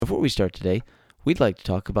before we start today, we'd like to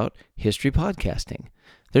talk about history podcasting.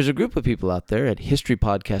 There's a group of people out there at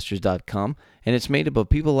historypodcasters.com, and it's made up of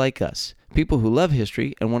people like us, people who love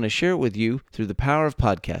history and want to share it with you through the power of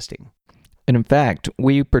podcasting. And in fact,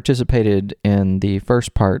 we participated in the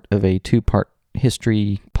first part of a two-part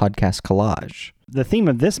history podcast collage. The theme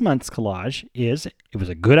of this month's collage is, it was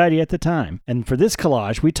a good idea at the time. And for this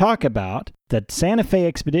collage, we talk about the Santa Fe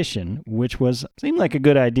expedition, which seemed like a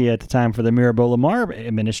good idea at the time for the Mirabeau Lamar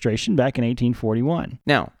administration back in 1841.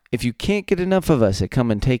 Now, if you can't get enough of us at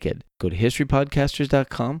Come and Take It, go to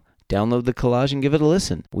historypodcasters.com, download the collage, and give it a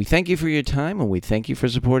listen. We thank you for your time, and we thank you for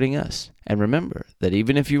supporting us. And remember that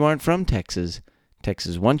even if you aren't from Texas,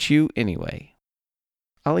 Texas wants you anyway.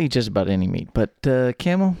 I'll eat just about any meat, but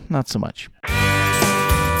camel, not so much.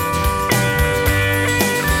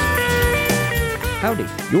 Howdy,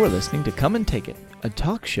 you're listening to Come and Take It, a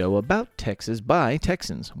talk show about Texas by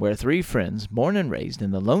Texans, where three friends born and raised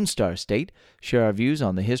in the Lone Star State share our views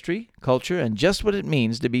on the history, culture, and just what it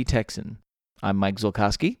means to be Texan. I'm Mike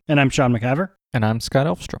Zolkowski. And I'm Sean McIver. And I'm Scott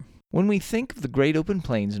Elfstrom. When we think of the great open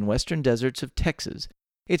plains and western deserts of Texas,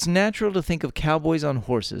 it's natural to think of cowboys on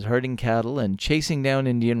horses herding cattle and chasing down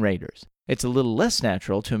Indian raiders. It's a little less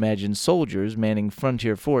natural to imagine soldiers manning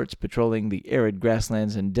frontier forts patrolling the arid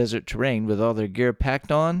grasslands and desert terrain with all their gear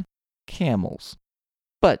packed on camels.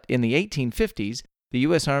 But in the 1850s, the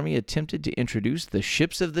U.S. Army attempted to introduce the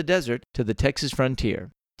ships of the desert to the Texas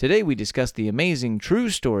frontier. Today we discuss the amazing true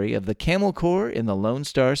story of the Camel Corps in the Lone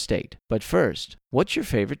Star State. But first, what's your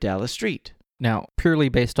favorite Dallas street? Now, purely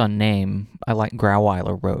based on name, I like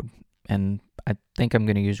Grauweiler Road, and I think I'm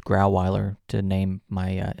going to use Grauweiler to name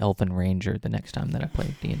my Elven Ranger the next time that I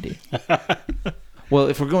play D&D. Well,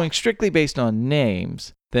 if we're going strictly based on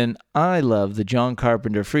names, then I love the John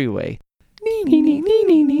Carpenter Freeway.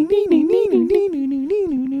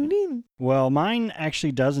 Well, mine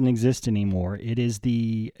actually doesn't exist anymore. It is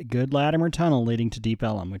the Good Latimer Tunnel leading to Deep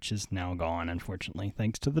Ellum, which is now gone, unfortunately,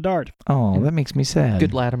 thanks to the Dart. Oh, that makes me sad.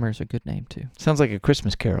 Good Latimer's a good name, too. Sounds like a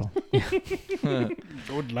Christmas carol.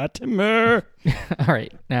 Good Latimer. All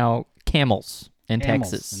right, now camels in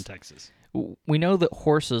Camels Texas. in Texas. We know that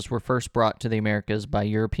horses were first brought to the Americas by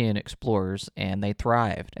European explorers, and they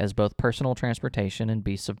thrived as both personal transportation and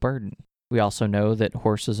beasts of burden. We also know that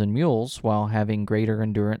horses and mules, while having greater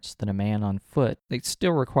endurance than a man on foot, they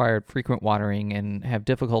still required frequent watering and have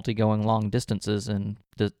difficulty going long distances in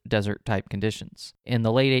desert-type conditions. In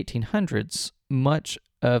the late 1800s, much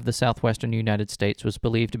of the southwestern United States was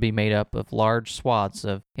believed to be made up of large swaths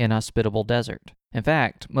of inhospitable desert. In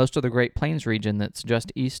fact, most of the Great Plains region that's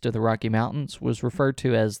just east of the Rocky Mountains was referred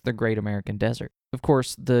to as the Great American Desert. Of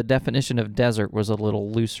course, the definition of desert was a little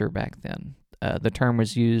looser back then. The term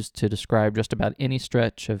was used to describe just about any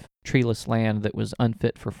stretch of treeless land that was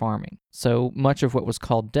unfit for farming. So much of what was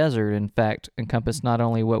called desert, in fact, encompassed not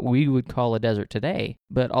only what we would call a desert today,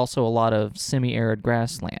 but also a lot of semi-arid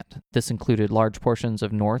grassland. This included large portions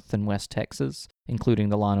of North and West Texas, including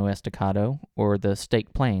the Llano Estacado, or the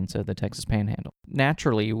Staked Plains of the Texas Panhandle.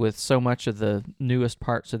 Naturally, with so much of the newest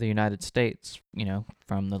parts of the United States,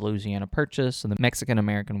 from the Louisiana Purchase and the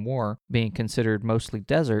Mexican-American War being considered mostly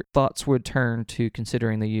desert, thoughts would turn to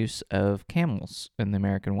considering the use of camels in the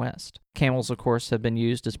American West. Camels, of course, have been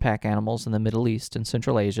used as pack animals in the Middle East and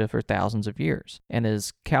Central Asia for thousands of years, and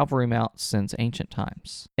as cavalry mounts since ancient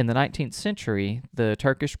times. In the 19th century, the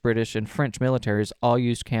Turkish, British, and French militaries all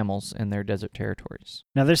used camels in their desert territories.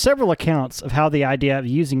 Now, there's several accounts of how the idea of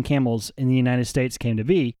using camels in the United States came to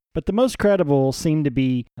be, but the most credible seemed to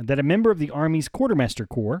be that a member of the Army's Quartermaster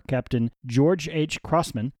Corps, Captain George H.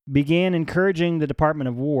 Crossman, began encouraging the Department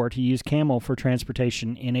of War to use camel for transportation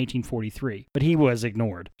in 1843, but he was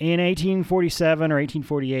ignored. In 1847 or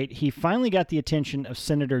 1848, he finally got the attention of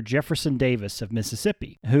Senator Jefferson Davis of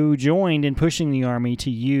Mississippi, who joined in pushing the Army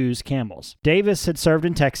to use camels. Davis had served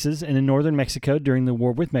in Texas and in northern Mexico during the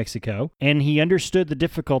War with Mexico, and he understood the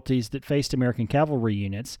difficulties that faced American cavalry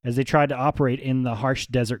units as they tried to operate in the harsh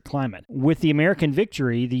desert climate. With the American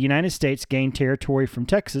victory, the United States gained territory from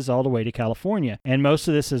Texas all the way to California, and most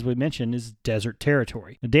of this, as we mentioned, is desert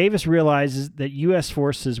territory. Davis realizes that U.S.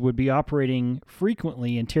 forces would be operating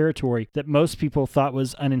frequently in territory that most people thought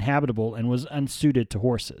was uninhabitable and was unsuited to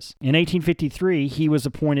horses. In 1853, he was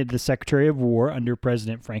appointed the Secretary of War under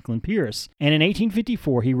President Franklin Pierce, and in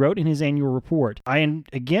 1854, he wrote in his annual report, "I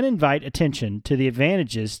again invite attention to the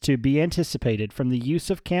advantages to be anticipated from the use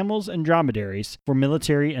of camels and dromedaries for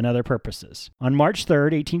military military and other purposes. On March 3,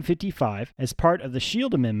 1855, as part of the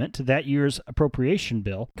Shield Amendment to that year's appropriation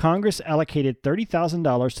bill, Congress allocated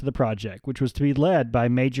 $30,000 to the project, which was to be led by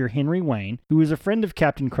Major Henry Wayne, who was a friend of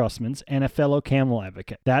Captain Crossman's and a fellow camel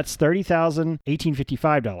advocate. That's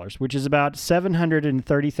 $30,1855, which is about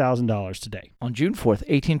 $730,000 today. On June 4th,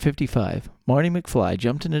 1855, Marty McFly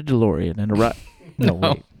jumped in a DeLorean and arrived... No,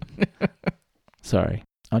 wait. Sorry.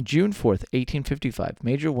 On June 4th, 1855,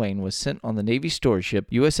 Major Wayne was sent on the Navy storage ship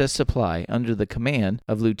USS Supply under the command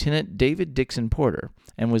of Lieutenant David Dixon Porter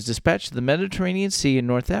and was dispatched to the Mediterranean Sea in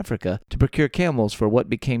North Africa to procure camels for what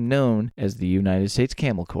became known as the United States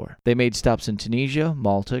Camel Corps. They made stops in Tunisia,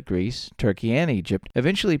 Malta, Greece, Turkey, and Egypt,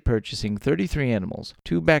 eventually purchasing 33 animals,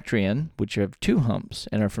 2 Bactrian, which have 2 humps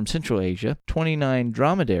and are from Central Asia, 29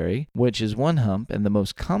 Dromedary, which is 1 hump and the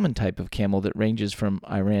most common type of camel that ranges from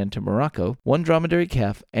Iran to Morocco, 1 Dromedary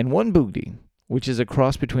calf, and 1 Bugdi, which is a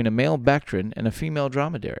cross between a male Bactrian and a female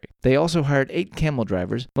Dromedary. They also hired 8 camel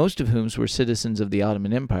drivers, most of whom were citizens of the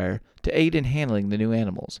Ottoman Empire, to aid in handling the new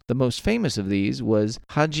animals. The most famous of these was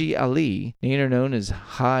Haji Ali, later known as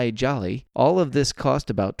Hai Jali. All of this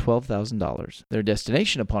cost about $12,000. Their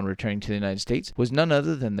destination upon returning to the United States was none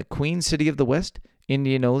other than the Queen City of the West,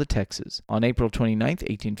 Indianola, Texas. On April 29,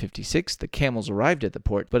 1856, the camels arrived at the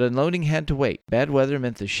port, but unloading had to wait. Bad weather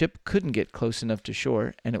meant the ship couldn't get close enough to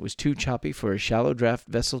shore, and it was too choppy for a shallow draft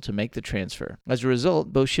vessel to make the transfer. As a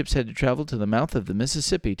result, both ships had to travel to the mouth of the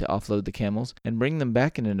Mississippi to offload the camels and bring them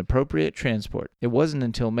back in an appropriate transport. It wasn't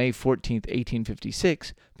until May 14,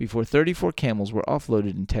 1856, before 34 camels were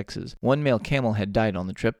offloaded in Texas. 1 male camel had died on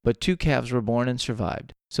the trip, but 2 calves were born and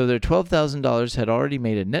survived. So their $12,000 had already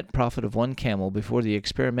made a net profit of 1 camel before the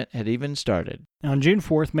experiment had even started. On June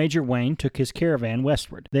 4th, Major Wayne took his caravan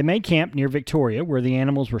westward. They made camp near Victoria, where the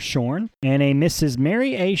animals were shorn, and a Mrs.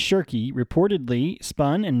 Mary A. Shirkey reportedly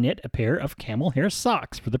spun and knit a pair of camel hair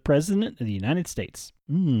socks for the President of the United States.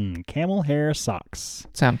 Camel hair socks.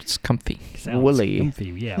 Sounds comfy. Sounds woolly. Comfy,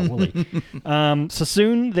 yeah, woolly. So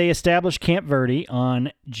soon they established Camp Verde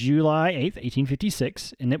on July 8th,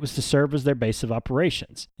 1856, and it was to serve as their base of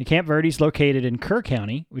operations. The Camp Verde is located in Kerr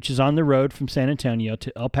County, which is on the road from San Antonio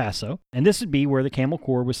to El Paso, and this would be where the Camel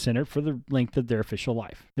Corps was centered for the length of their official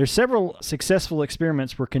life. Several successful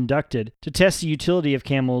experiments were conducted to test the utility of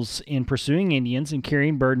camels in pursuing Indians and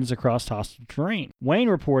carrying burdens across hostile terrain. Wayne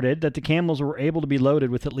reported that the camels were able to be loaded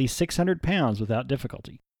with at least 600 pounds without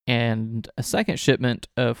difficulty. And a second shipment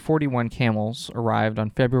of 41 camels arrived on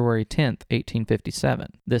February 10th,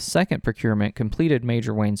 1857. This second procurement completed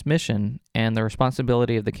Major Wayne's mission, and the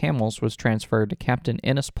responsibility of the camels was transferred to Captain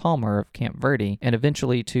Ennis Palmer of Camp Verde and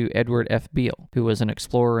eventually to Edward F. Beale, who was an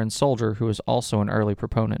explorer and soldier who was also an early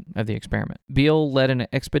proponent of the experiment. Beale led an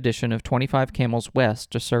expedition of 25 camels west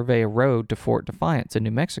to survey a road to Fort Defiance in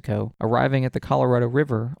New Mexico, arriving at the Colorado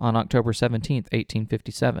River on October 17th,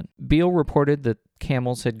 1857. Beale reported that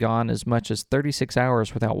camels had gone as much as 36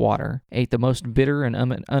 hours without water, ate the most bitter and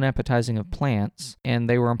unappetizing of plants, and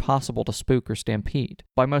they were impossible to spook or stampede.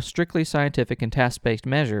 By most strictly scientific and task-based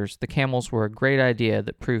measures, the camels were a great idea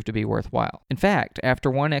that proved to be worthwhile. In fact,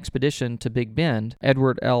 after one expedition to Big Bend,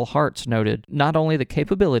 Edward L. Hartz noted, "Not only the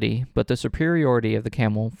capability, but the superiority of the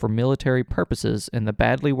camel for military purposes in the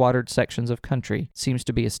badly watered sections of country seems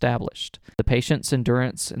to be established. The patience,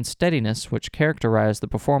 endurance, and steadiness which characterized the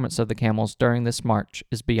performance of the camels during this march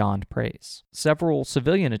is beyond praise." Several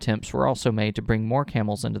civilian attempts were also made to bring more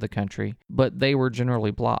camels into the country, but they were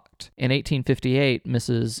generally blocked. In 1858,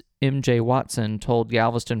 Mrs. M.J. Watson told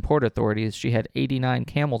Galveston port authorities she had 89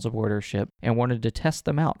 camels aboard her ship and wanted to test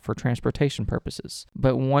them out for transportation purposes.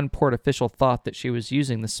 But one port official thought that she was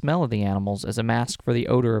using the smell of the animals as a mask for the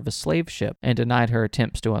odor of a slave ship and denied her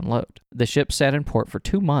attempts to unload. The ship sat in port for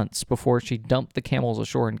 2 months before she dumped the camels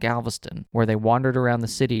ashore in Galveston, where they wandered around the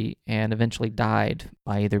city and eventually died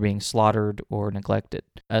by either being slaughtered or neglected.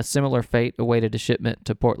 A similar fate awaited a shipment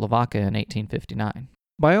to Port Lavaca in 1859.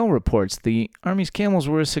 By all reports, the Army's camels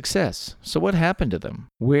were a success. So what happened to them?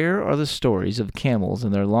 Where are the stories of camels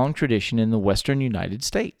and their long tradition in the western United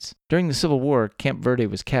States? During the Civil War, Camp Verde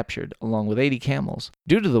was captured, along with 80 camels.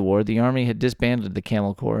 Due to the war, the Army had disbanded the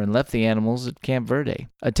Camel Corps and left the animals at Camp Verde.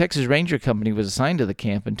 A Texas Ranger company was assigned to the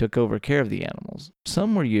camp and took over care of the animals.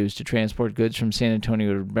 Some were used to transport goods from San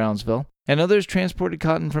Antonio to Brownsville, and others transported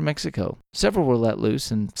cotton from Mexico. Several were let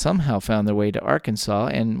loose and somehow found their way to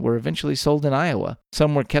Arkansas and were eventually sold in Iowa.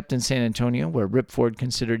 Some were kept in San Antonio, where Rip Ford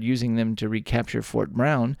considered using them to recapture Fort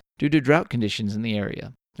Brown due to drought conditions in the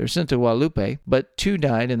area. They were sent to Guadalupe, but 2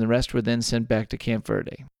 died and the rest were then sent back to Camp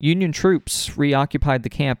Verde. Union troops reoccupied the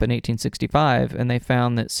camp in 1865, and they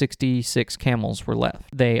found that 66 camels were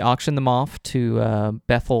left. They auctioned them off to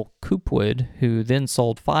Bethel Coopwood, who then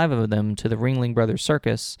sold 5 of them to the Ringling Brothers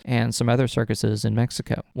Circus and some other circuses in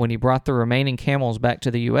Mexico. When he brought the remaining camels back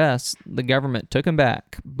to the U.S., the government took them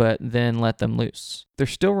back, but then let them loose. There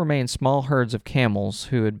still remain small herds of camels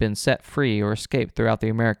who had been set free or escaped throughout the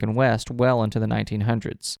American West well into the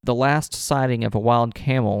 1900s. The last sighting of a wild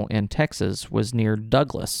camel in Texas was near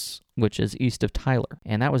Douglas, which is east of Tyler,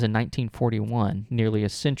 and that was in 1941, nearly a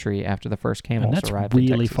century after the first camels arrived in Texas.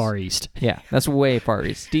 That's really far east. Yeah, that's way far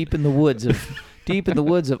east. Deep in the woods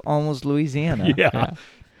of almost Louisiana. Yeah.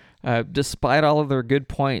 Despite all of their good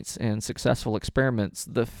points and successful experiments,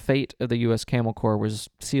 the fate of the U.S. Camel Corps was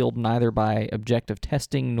sealed neither by objective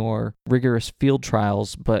testing nor rigorous field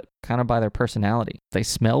trials, but kind of by their personality. They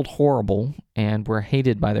smelled horrible and were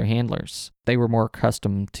hated by their handlers. They were more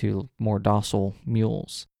accustomed to more docile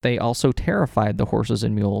mules. They also terrified the horses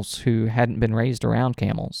and mules who hadn't been raised around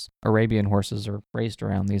camels. Arabian horses are raised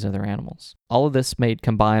around these other animals. All of this made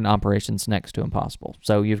combined operations next to impossible.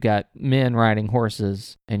 So you've got men riding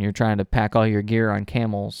horses, and you're trying to pack all your gear on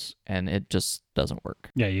camels, and it just doesn't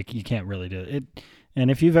work. Yeah, you can't really do it.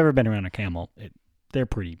 And if you've ever been around a camel, they're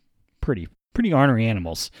pretty ornery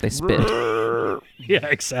animals. They spit. Yeah,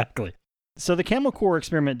 exactly. So the Camel Corps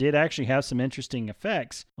experiment did actually have some interesting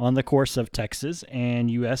effects on the course of Texas and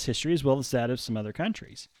U.S. history, as well as that of some other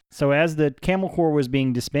countries. So as the Camel Corps was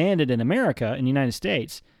being disbanded in America, in the United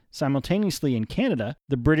States, simultaneously in Canada,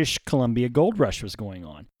 the British Columbia Gold Rush was going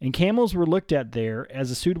on, and camels were looked at there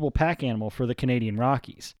as a suitable pack animal for the Canadian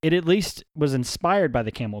Rockies. It at least was inspired by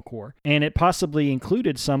the Camel Corps, and it possibly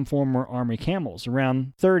included some former Army camels.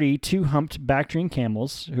 Around 30 two-humped Bactrian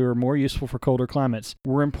camels, who are more useful for colder climates,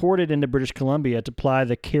 were imported into British Columbia to ply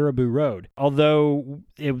the Cariboo Road, although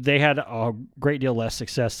they had a great deal less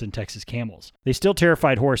success than Texas camels. They still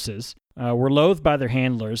terrified horses, were loathed by their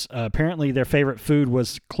handlers. Apparently, their favorite food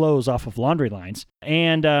was clothes off of laundry lines.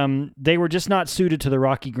 And they were just not suited to the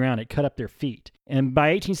rocky ground. It cut up their feet. And by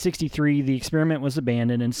 1863, the experiment was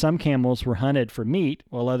abandoned, and some camels were hunted for meat,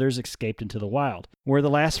 while others escaped into the wild, where the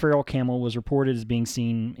last feral camel was reported as being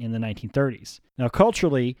seen in the 1930s. Now,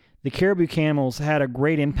 culturally, the Caribou camels had a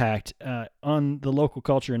great impact on the local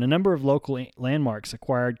culture, and a number of local landmarks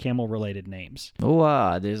acquired camel-related names.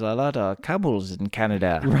 There's a lot of camels in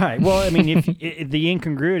Canada. Right. Well, I mean, if the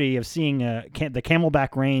incongruity of seeing the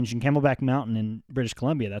Camelback Range and Camelback Mountain in British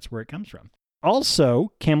Columbia, that's where it comes from.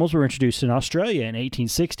 Also, camels were introduced in Australia in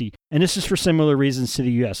 1860, and this is for similar reasons to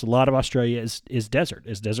the U.S. A lot of Australia is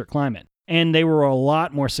desert climate, and they were a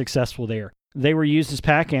lot more successful there. They were used as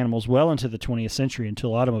pack animals well into the 20th century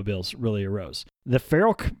until automobiles really arose. The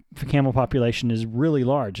feral camel population is really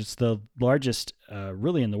large. It's the largest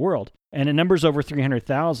really in the world, and it numbers over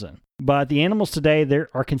 300,000. But the animals today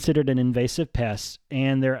are considered an invasive pest,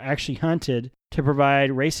 and they're actually hunted to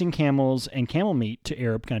provide racing camels and camel meat to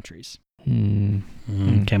Arab countries.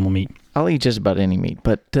 Camel meat. I'll eat just about any meat,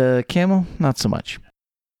 but camel, not so much.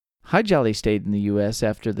 High Jolly stayed in the U.S.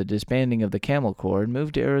 after the disbanding of the Camel Corps and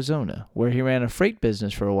moved to Arizona, where he ran a freight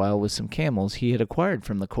business for a while with some camels he had acquired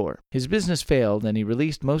from the Corps. His business failed, and he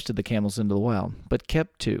released most of the camels into the wild, but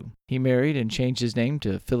kept 2. He married and changed his name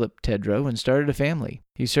to Philip Tedrow and started a family.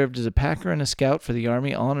 He served as a packer and a scout for the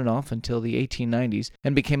Army on and off until the 1890s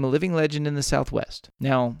and became a living legend in the Southwest.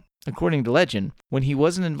 Now, according to legend, when he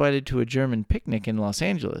wasn't invited to a German picnic in Los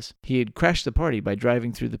Angeles, he had crashed the party by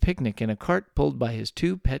driving through the picnic in a cart pulled by his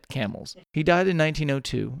 2 pet camels. He died in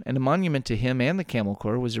 1902, and a monument to him and the Camel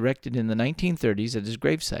Corps was erected in the 1930s at his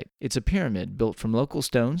gravesite. It's a pyramid built from local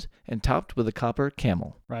stones and topped with a copper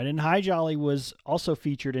camel. Right, and High Jolly was also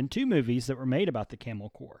featured in 2 movies that were made about the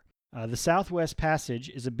Camel Corps. The Southwest Passage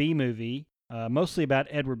is a B-movie, mostly about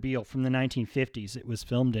Edward Beale from the 1950s. It was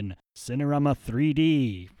filmed in Cinerama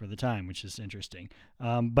 3D for the time, which is interesting,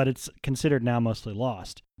 but it's considered now mostly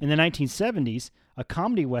lost. In the 1970s, a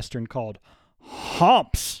comedy western called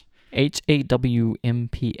Homps!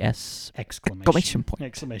 HAWMPS! Exclamation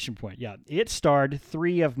point. Yeah. It starred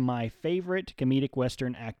 3 of my favorite comedic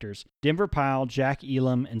western actors, Denver Pyle, Jack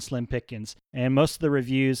Elam, and Slim Pickens, and most of the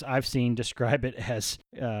reviews I've seen describe it as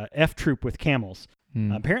F Troop with camels.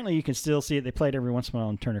 Apparently, you can still see it. They play it every once in a while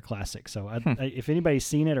on Turner Classic. So if anybody's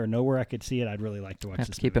seen it or know where I could see it, I'd really like to watch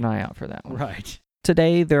this keep movie. an eye out for that one. Right.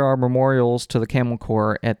 Today, there are memorials to the Camel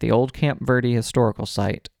Corps at the old Camp Verde Historical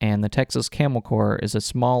Site, and the Texas Camel Corps is a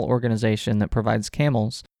small organization that provides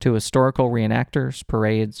camels to historical reenactors,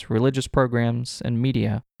 parades, religious programs, and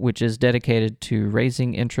media, which is dedicated to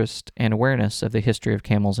raising interest and awareness of the history of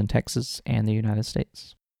camels in Texas and the United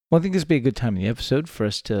States. Well, I think this would be a good time in the episode for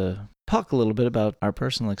us to talk a little bit about our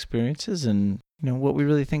personal experiences and what we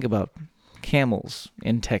really think about camels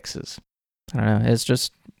in Texas. I don't know. It's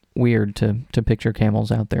just weird to picture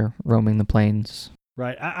camels out there roaming the plains.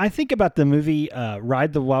 Right. I think about the movie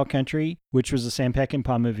Ride the Wild Country, which was a Sam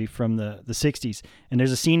Peckinpah movie from the 60s. And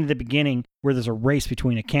there's a scene at the beginning where there's a race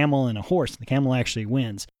between a camel and a horse. And the camel actually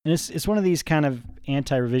wins. And it's one of these kind of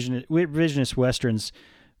anti-revisionist Westerns,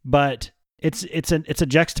 but it's a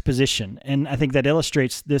juxtaposition. And I think that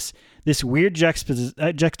illustrates this weird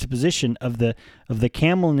juxtaposition of the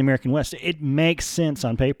camel in the American West. It makes sense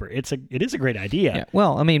on paper. It is a great idea. Yeah.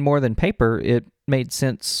 Well, I mean, more than paper, it made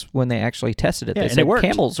sense when they actually tested it. Yeah, they and said it worked.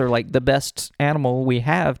 camels are like the best animal we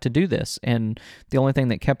have to do this, and the only thing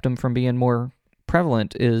that kept them from being more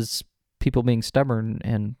prevalent is people being stubborn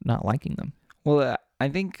and not liking them. Well, I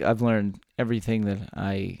think I've learned everything that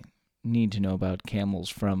I need to know about camels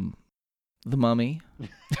from The Mummy,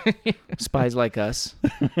 Spies Like Us,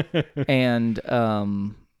 and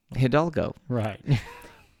Hidalgo. Right.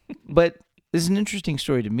 But this is an interesting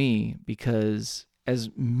story to me because, as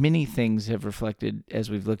many things have reflected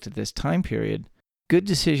as we've looked at this time period, good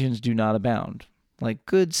decisions do not abound. Like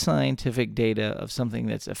good scientific data of something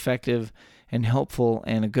that's effective and helpful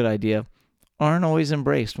and a good idea aren't always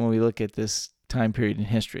embraced when we look at this time period in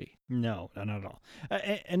history. No, not at all.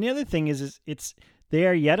 And the other thing is they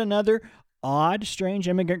are yet another odd, strange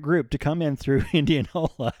immigrant group to come in through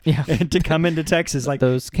Indianola and to come into Texas. Like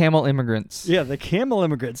those camel immigrants. Yeah, the camel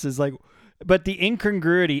immigrants is like, but the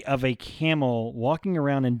incongruity of a camel walking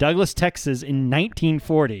around in Douglas, Texas in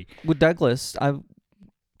 1940. With Douglas,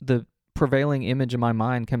 the prevailing image in my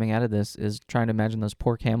mind coming out of this is trying to imagine those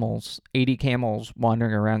poor camels, 80 camels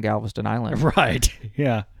wandering around Galveston Island. Right,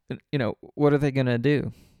 yeah. You know, what are they going to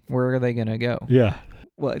do? Where are they going to go? Yeah.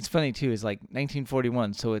 Well, it's funny, too. It's like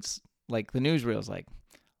 1941, so it's like the newsreel's like,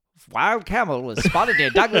 wild camel was spotted near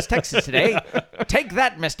Douglas, Texas today. Take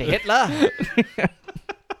that, Mr. Hitler.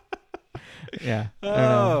 Yeah.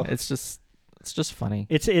 Oh. It's just funny.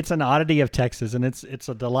 It's an oddity of Texas, and it's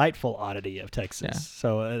a delightful oddity of Texas. Yeah.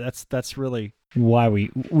 So that's really why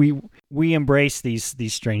we embrace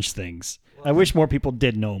these strange things. I wish more people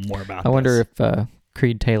did know more about. I wonder if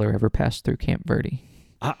Creed Taylor ever passed through Camp Verde.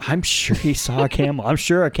 I'm sure he saw a camel. I'm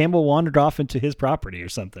sure a camel wandered off into his property or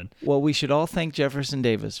something. Well, we should all thank Jefferson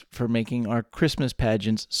Davis for making our Christmas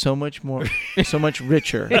pageants so much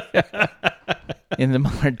richer in the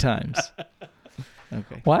modern times.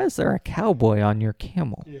 Okay. Why is there a cowboy on your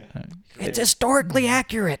camel? Yeah. It's historically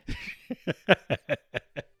accurate.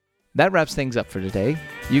 That wraps things up for today.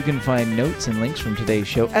 You can find notes and links from today's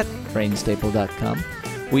show at brainstaple.com.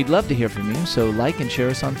 We'd love to hear from you, so like and share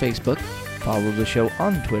us on Facebook, follow the show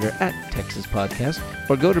on Twitter at Texas Podcast,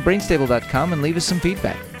 or go to brainstable.com and leave us some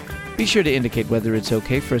feedback. Be sure to indicate whether it's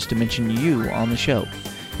okay for us to mention you on the show.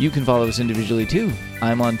 You can follow us individually too.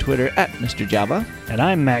 I'm on Twitter at Mr. Jabba. And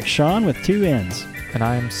I'm Max Sean with 2 N's. And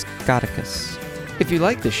I'm Scotticus. If you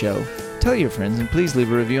like the show, tell your friends and please leave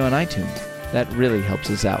a review on iTunes. That really helps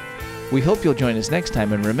us out. We hope you'll join us next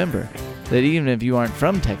time, and remember that even if you aren't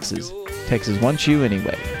from Texas, Texas wants you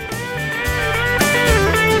anyway.